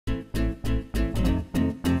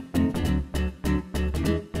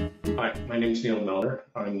My name is Neil Miller.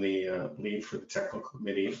 I'm the lead for the technical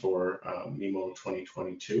committee for MEMO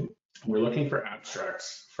 2022. We're looking for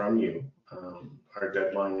abstracts from you. Our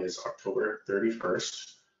deadline is October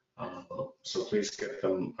 31st, so please get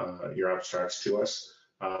them, your abstracts to us.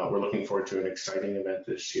 We're looking forward to an exciting event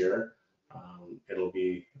this year. It'll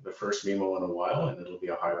be the first MEMO in a while, and it'll be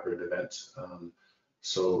a hybrid event.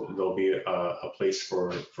 So there'll be a place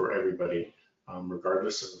for everybody,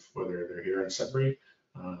 regardless of whether they're here in Sudbury.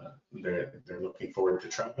 They're looking forward to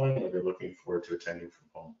traveling, or they're looking forward to attending from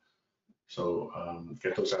home. So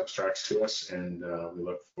get those abstracts to us, and we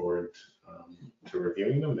look forward to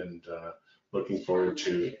reviewing them, and looking forward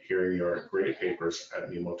to hearing your great papers at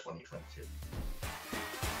MEMO 2022.